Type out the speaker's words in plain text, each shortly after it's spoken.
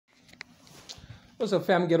What's up,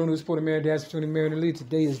 family? Get on news for the Mayor Dash between the Mayor and the Lead.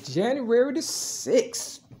 Today is January the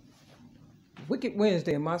 6th. Wicked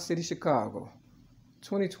Wednesday in my city, Chicago.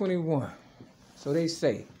 2021. So they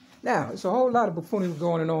say. Now, it's a whole lot of buffoonery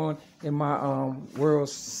going on in my world,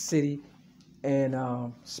 city,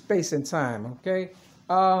 and space and time, okay?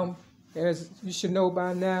 As you should know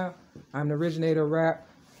by now, I'm the originator of rap.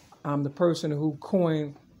 I'm the person who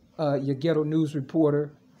coined your ghetto news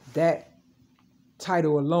reporter. That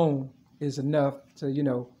title alone is enough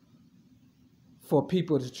to, for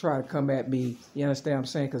people to try to come at me. You understand what I'm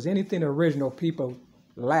saying? Because anything original, people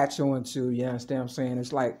latch on to. You understand what I'm saying?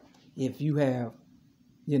 It's like if you have,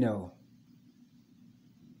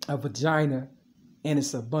 a vagina and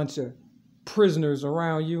it's a bunch of prisoners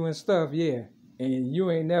around you and stuff, yeah. And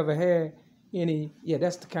you ain't never had any,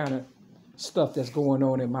 that's the kind of stuff that's going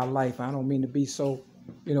on in my life. I don't mean to be so,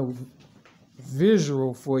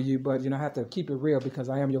 visual for you, but I have to keep it real because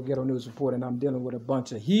I am your ghetto news reporter and I'm dealing with a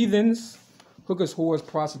bunch of heathens, hookers, whores,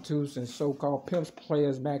 prostitutes, and so-called pimps,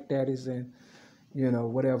 players, Mac daddies, and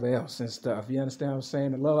whatever else and stuff. You understand what I'm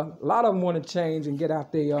saying? A lot of them want to change and get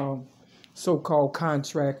out their so-called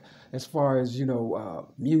contract as far as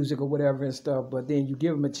music or whatever and stuff, but then you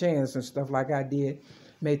give them a chance and stuff like I did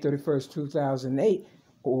May 31st, 2008.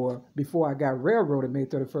 Or before I got railroaded, May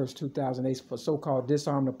 31st, 2008, for so-called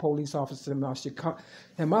disarm the police officer in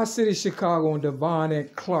my city, Chicago, on Devon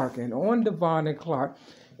and Clark. And on Devon and Clark,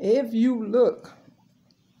 if you look,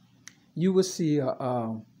 you will see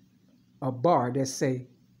a bar that say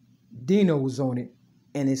Dino's on it,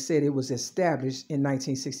 and it said it was established in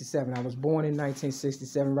 1967. I was born in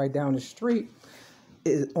 1967, right down the street,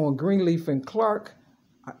 on Greenleaf and Clark.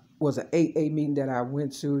 Was an 8A meeting that I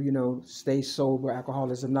went to, stay sober,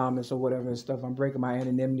 Alcoholics Anonymous or whatever and stuff. I'm breaking my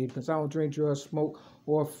anonymity because I don't drink, drugs, smoke,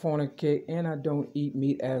 or fornicate, and I don't eat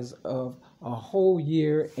meat as of a whole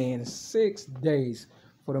year and 6 days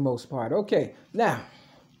for the most part. Okay, now,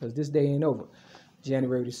 because this day ain't over,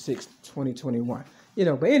 January the 6th, 2021.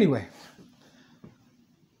 But anyway,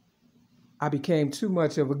 I became too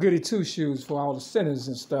much of a goody two-shoes for all the sinners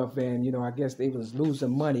and stuff, and, I guess they was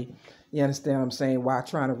losing money. You understand what I'm saying? While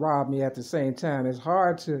trying to rob me at the same time. It's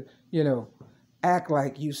hard to, act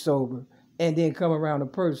like you sober and then come around a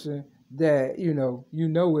person that,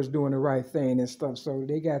 is doing the right thing and stuff. So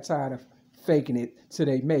they got tired of faking it till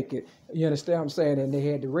they make it. You understand what I'm saying? And they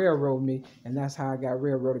had to railroad me. And that's how I got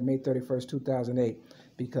railroaded May 31st, 2008.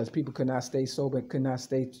 Because people could not stay sober, could not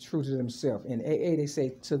stay true to themselves. In AA, they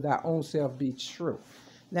say, to thy own self be true.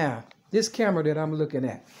 Now, this camera that I'm looking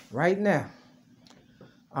at right now,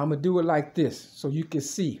 I'm going to do it like this so you can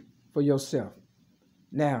see for yourself.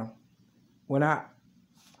 Now, when I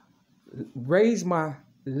raise my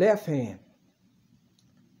left hand,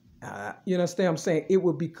 you understand what I'm saying? It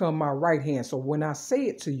will become my right hand. So when I say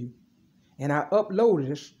it to you and I upload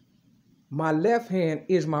this, my left hand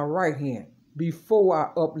is my right hand before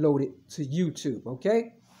I upload it to YouTube,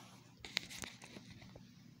 okay?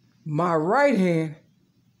 My right hand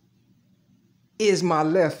is my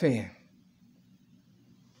left hand.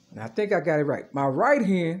 And I think I got it right. My right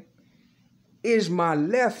hand is my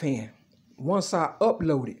left hand once I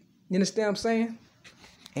upload it. You understand what I'm saying?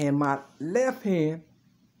 And my left hand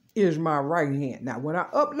is my right hand. Now, when I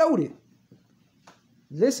upload it,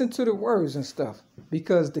 listen to the words and stuff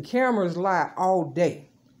because the cameras lie all day,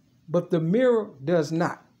 but the mirror does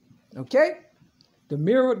not. Okay? The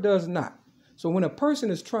mirror does not. So when a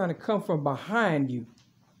person is trying to come from behind you,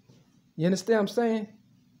 you understand what I'm saying?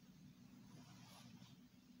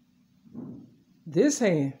 This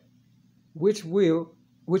hand, which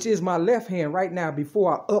is my left hand right now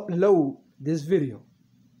before I upload this video,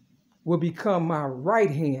 will become my right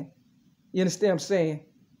hand. You understand what I'm saying?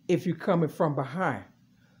 If you're coming from behind.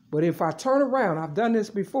 But if I turn around, I've done this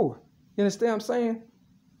before. You understand what I'm saying?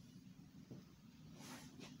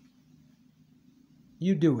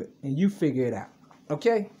 You do it and you figure it out.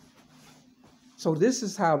 Okay? So this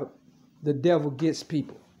is how the devil gets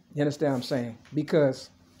people. You understand what I'm saying? Because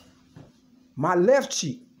my left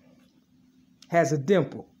cheek has a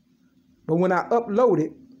dimple. But when I upload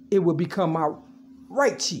it, it will become my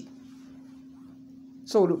right cheek.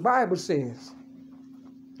 So the Bible says,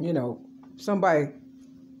 somebody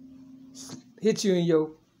hit you in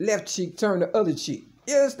your left cheek, turn the other cheek.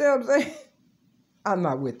 You understand what I'm saying? I'm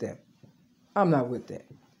not with that. I'm not with that.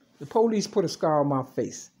 The police put a scar on my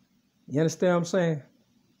face. You understand what I'm saying?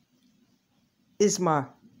 It's my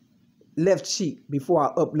left cheek before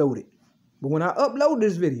I upload it. But when I upload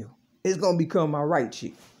this video, it's going to become my right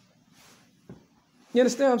cheek. You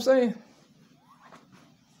understand what I'm saying?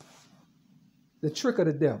 The trick of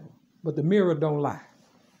the devil. But the mirror don't lie.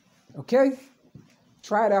 Okay?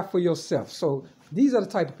 Try it out for yourself. So These are the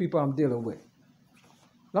type of people I'm dealing with.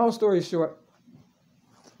 Long story short,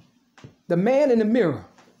 the man in the mirror,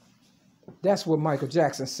 that's what Michael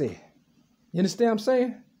Jackson said. You understand what I'm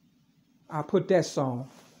saying? I put that song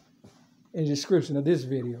in the description of this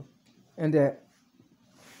video, and that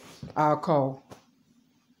I'll call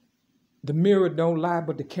The Mirror Don't Lie,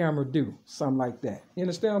 but the Camera Do. Something like that. You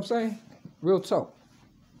understand what I'm saying? Real talk.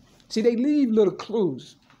 See, they leave little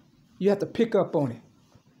clues. You have to pick up on it.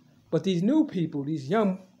 But these new people, these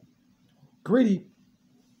young, gritty,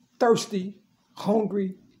 thirsty,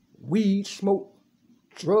 hungry, weed, smoke,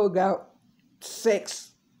 drug out,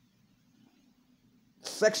 sex,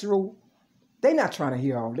 sexual, they not trying to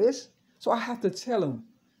hear all this. So I have to tell them,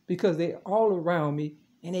 because they all around me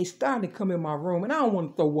and they starting to come in my room, and I don't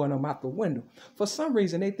want to throw one of them out the window. For some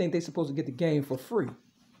reason, they think they're supposed to get the game for free.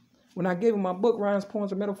 When I gave them my book, Rhymes,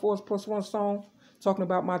 Poems, and Metaphors Plus One song, talking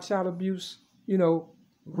about my child abuse,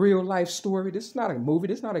 real life story. This is not a movie.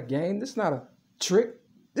 This is not a game. This is not a trick.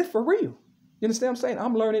 This for real. You understand what I'm saying?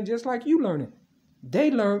 I'm learning just like you learning.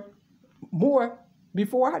 They learned more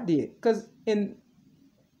before I did. Because in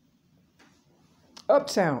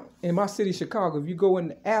Uptown, in my city, Chicago, if you go in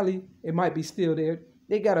the alley, it might be still there.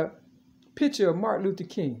 They got a picture of Martin Luther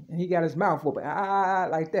King, and he got his mouth open,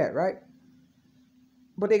 like that, right?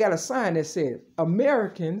 But they got a sign that says,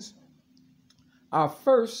 Americans are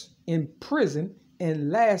first in prison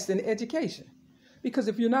and last in education. Because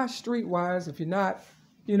if you're not streetwise, if you're not,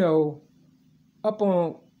 up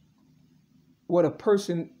on what a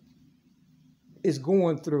person is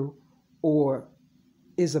going through or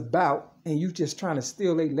is about, and you just trying to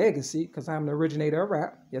steal a legacy, because I'm the originator of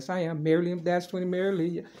rap. Yes, I am. Mary Lee -20 Mary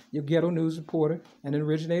Lee, your ghetto news reporter and an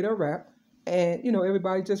originator of rap. And,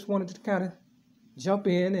 everybody just wanted to kind of jump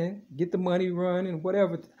in and get the money run and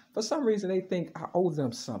whatever. For some reason, they think I owe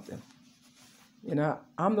them something.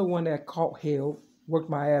 I'm the one that caught hell, worked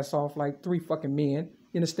my ass off like 3 fucking men.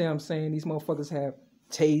 You understand what I'm saying? These motherfuckers have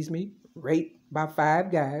tased me, raped by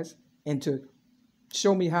 5 guys, and to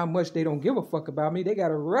show me how much they don't give a fuck about me, they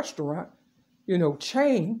got a restaurant,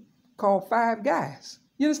 chain called 5 Guys.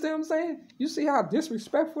 You understand what I'm saying? You see how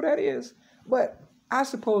disrespectful that is? But I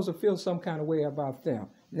suppose to feel some kind of way about them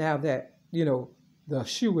now that, the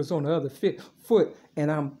shoe is on the other foot, and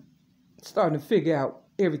I'm starting to figure out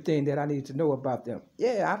everything that I need to know about them.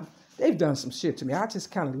 Yeah, they've done some shit to me. I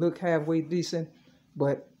just kind of look halfway decent,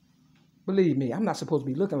 but believe me, I'm not supposed to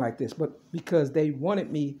be looking like this, but because they wanted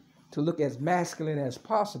me to look as masculine as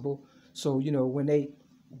possible, so, when they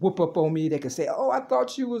whoop up on me, they can say, oh, I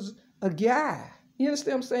thought you was a guy. You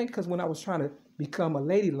understand what I'm saying? Because when I was trying to become a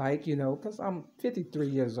ladylike, because I'm 53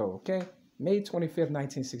 years old, okay? May 25th,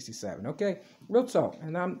 1967, okay? Real talk.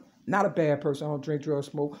 And I'm not a bad person. I don't drink, drugs,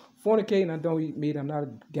 smoke, fornicate, I don't eat meat. I'm not a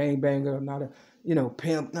gangbanger. I'm not a,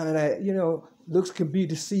 pimp, none of that. Looks can be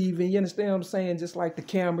deceiving. You understand what I'm saying? Just like the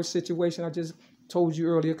camera situation I just told you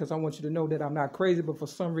earlier, because I want you to know that I'm not crazy, but for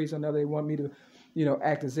some reason or another, they want me to,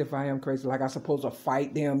 act as if I am crazy. Like I'm supposed to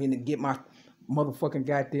fight them and get my motherfucking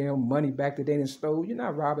goddamn money back that they didn't stole. You're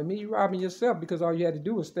not robbing me. You're robbing yourself, because all you had to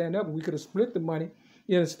do was stand up and we could have split the money.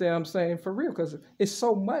 You understand what I'm saying? For real, because it's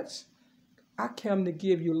so much. I come to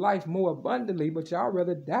give you life more abundantly, but y'all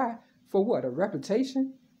rather die for what? A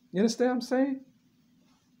reputation? You understand what I'm saying?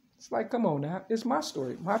 It's like, come on now. It's my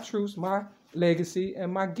story, my truth, my legacy,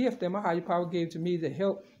 and my gift that my higher power gave to me to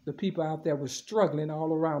help the people out there who were struggling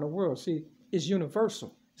all around the world. See, it's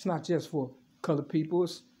universal. It's not just for colored people.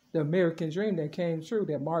 It's the American dream that came true,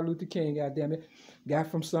 that Martin Luther King, goddammit, got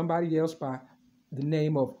from somebody else by the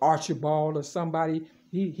name of Archibald or somebody.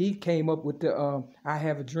 He came up with the I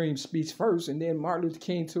Have a Dream speech first, and then Martin Luther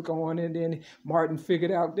King took on, and then Martin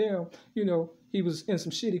figured out, damn, he was in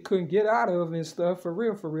some shit he couldn't get out of and stuff, for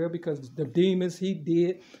real, because the demons he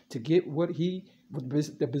did to get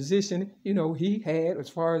the position, he had as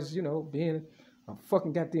far as, being a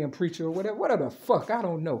fucking goddamn preacher or whatever the fuck, I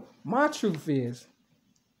don't know. My truth is,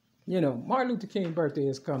 Martin Luther King's birthday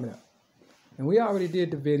is coming up. And we already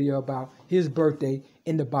did the video about his birthday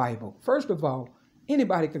in the Bible. First of all,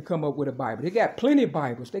 anybody can come up with a Bible. They got plenty of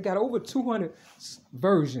Bibles. They got over 200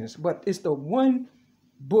 versions. But it's the one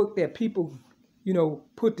book that people,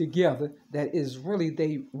 put together that is really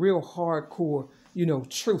they real hardcore,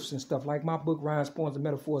 truths and stuff. Like my book, Rhymes, Poems, and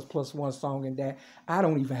Metaphors Plus One song, and that I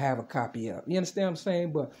don't even have a copy of. You understand what I'm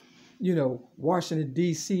saying? But, Washington,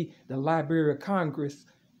 D.C., the Library of Congress,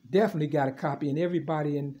 definitely got a copy, and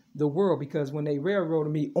everybody in the world, because when they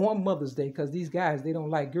railroaded me on Mother's Day, because these guys, they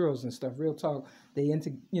don't like girls and stuff. Real talk, they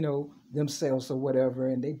into, themselves or whatever,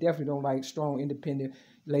 and they definitely don't like strong, independent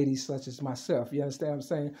ladies such as myself. You understand what I'm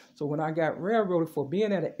saying? So when I got railroaded for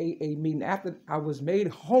being at an AA meeting after I was made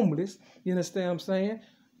homeless, you understand what I'm saying?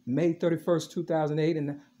 May 31st, 2008,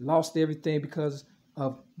 and lost everything because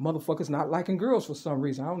of motherfuckers not liking girls for some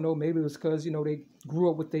reason. I don't know, maybe it was because, they grew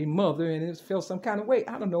up with their mother and it felt some kind of way.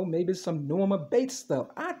 I don't know, maybe it's some Norma Bates stuff.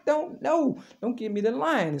 I don't know. Don't give me the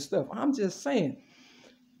line and stuff. I'm just saying,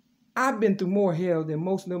 I've been through more hell than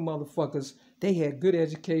most of them motherfuckers. They had good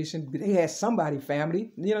education. They had somebody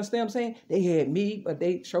family. You understand what I'm saying? They had me, but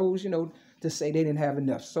they chose, to say they didn't have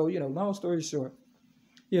enough. So, long story short,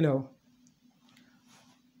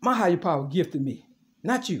 my higher power gifted me,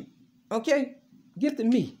 not you, okay? Gifted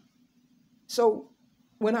me. So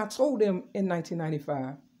when I told them in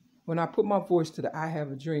 1995, when I put my voice to the I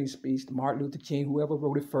Have a Dream speech to Martin Luther King, whoever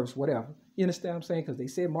wrote it first, whatever. You understand what I'm saying? Because they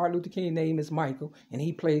said Martin Luther King's name is Michael, and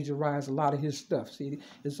he plagiarized a lot of his stuff. See,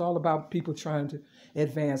 it's all about people trying to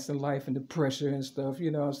advance in life and the pressure and stuff,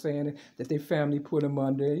 you know what I'm saying, that their family put them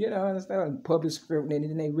under, understand, public scrutiny, and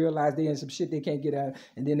then they realize they're in some shit they can't get out,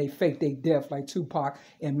 and then they fake their death like Tupac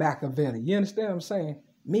and Machiavelli. You understand what I'm saying?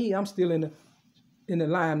 Me, I'm still in the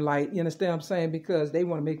limelight, you understand what I'm saying? Because they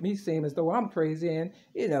want to make me seem as though I'm crazy, and,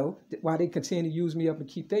 while they continue to use me up and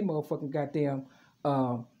keep their motherfucking goddamn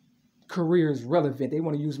careers relevant, they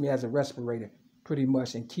want to use me as a respirator, pretty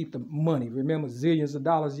much, and keep the money. Remember, zillions of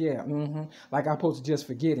dollars, yeah, like I'm supposed to just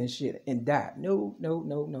forget and shit and die.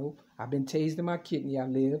 No. I've been tased in my kidney, I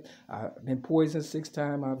lived. I've been poisoned 6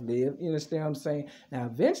 times, I've lived. You understand what I'm saying? Now,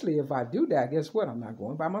 eventually, if I do die, guess what? I'm not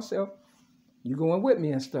going by myself. You going with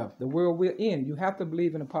me and stuff. The world we're in, you have to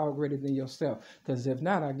believe in a power greater than yourself. Because if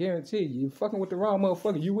not, I guarantee you fucking with the wrong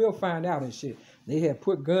motherfucker, you will find out and shit. They had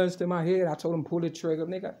put guns to my head. I told them pull the trigger.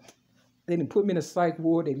 Nigga, they didn't put me in a psych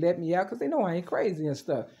ward. They let me out because they know I ain't crazy and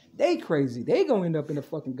stuff. They crazy. They gonna end up in a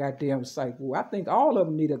fucking goddamn psych ward. I think all of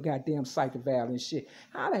them need a goddamn psych eval and shit.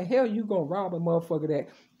 How the hell you gonna rob a motherfucker that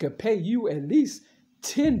could pay you at least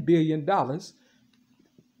 $10 billion?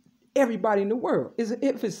 Everybody in the world.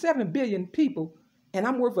 If it's 7 billion people and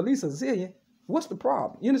I'm worth at least a zillion, what's the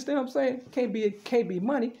problem? You understand what I'm saying? Can't be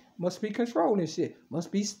money. Must be control and shit. Must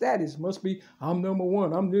be status. Must be I'm number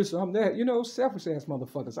one. I'm this. I'm that. Selfish ass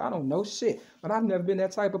motherfuckers. I don't know shit. But I've never been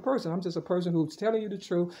that type of person. I'm just a person who's telling you the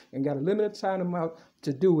truth and got a limited time amount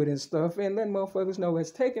to do it and stuff. And letting motherfuckers know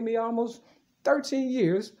it's taken me almost 13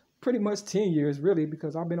 years. Pretty much 10 years, really,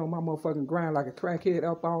 because I've been on my motherfucking grind like a crackhead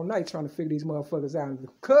up all night trying to figure these motherfuckers out. And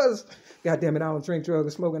because, goddamn it, I don't drink, drugs,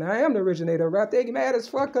 or smoke, and I am the originator of rap. They get mad as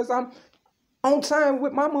fuck because I'm on time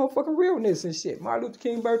with my motherfucking realness and shit. Martin Luther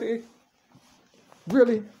King birthday,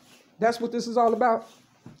 really, that's what this is all about.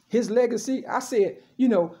 His legacy. I said,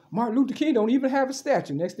 Martin Luther King don't even have a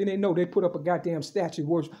statue. Next thing they know, they put up a goddamn statue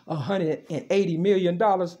worth $180 million.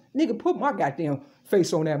 Nigga, put my goddamn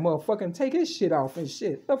face on that motherfucker and take his shit off and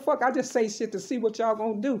shit. The fuck? I just say shit to see what y'all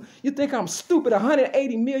gonna do. You think I'm stupid?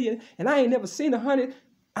 180 million, and I ain't never seen 100.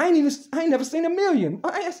 I ain't never seen $1 million.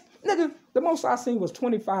 Nigga, the most I seen was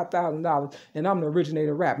 $25,000, and I'm the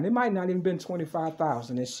originator of rap. And it might not even been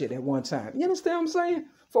 25,000 and shit at one time. You understand what I'm saying?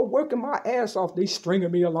 For working my ass off, they stringing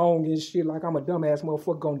me along and shit like I'm a dumbass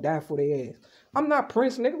motherfucker gonna die for their ass. I'm not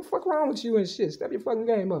Prince, nigga. What the fuck wrong with you and shit? Step your fucking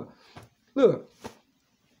game up. Look,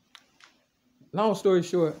 long story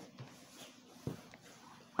short,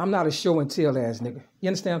 I'm not a show and tell ass nigga. You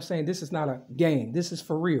understand what I'm saying? This is not a game. This is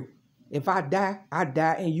for real. If I die,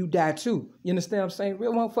 and you die too. You understand what I'm saying?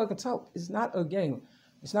 Real motherfucking talk. It's not a game.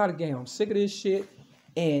 It's not a game. I'm sick of this shit.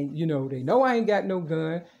 And, they know I ain't got no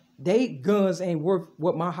gun. They guns ain't worth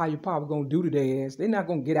what my higher power gonna do to their ass. They're not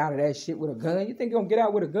gonna get out of that shit with a gun. You think they're gonna get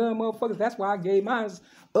out with a gun, motherfuckers? That's why I gave mine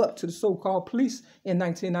up to the so-called police in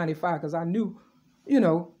 1995, because I knew,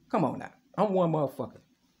 come on now. I'm one motherfucker.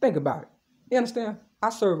 Think about it. You understand?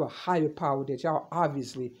 I serve a higher power that y'all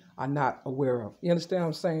obviously are not aware of. You understand what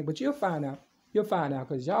I'm saying? But you'll find out. You'll find out,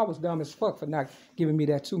 because y'all was dumb as fuck for not giving me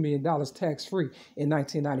that $2 million tax-free in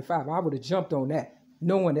 1995. I would have jumped on that,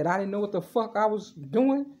 knowing that I didn't know what the fuck I was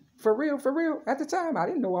doing. For real, at the time, I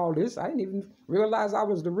didn't know all this. I didn't even realize I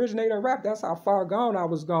was the originator of rap. That's how far gone I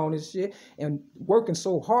was gone and shit. And working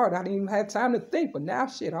so hard, I didn't even have time to think. But now,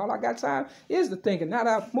 shit, all I got time is to think. And now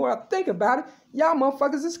that the more I think about it, y'all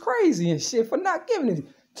motherfuckers is crazy and shit for not giving it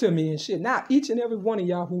to me and shit. Now, each and every one of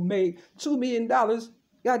y'all who made $2 million,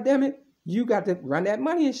 God damn it, you got to run that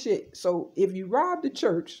money and shit. So if you rob the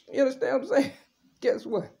church, you understand what I'm saying? Guess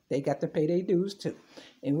what? They got to pay their dues too.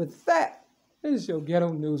 And with that, this is your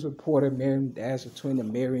ghetto news reporter, Marion Dash between the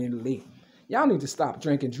Mary and Lee. Y'all need to stop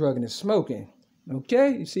drinking, drugging, and smoking.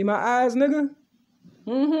 Okay? You see my eyes, nigga?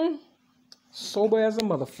 Mm-hmm. Sober as a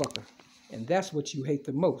motherfucker. And that's what you hate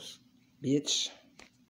the most, bitch.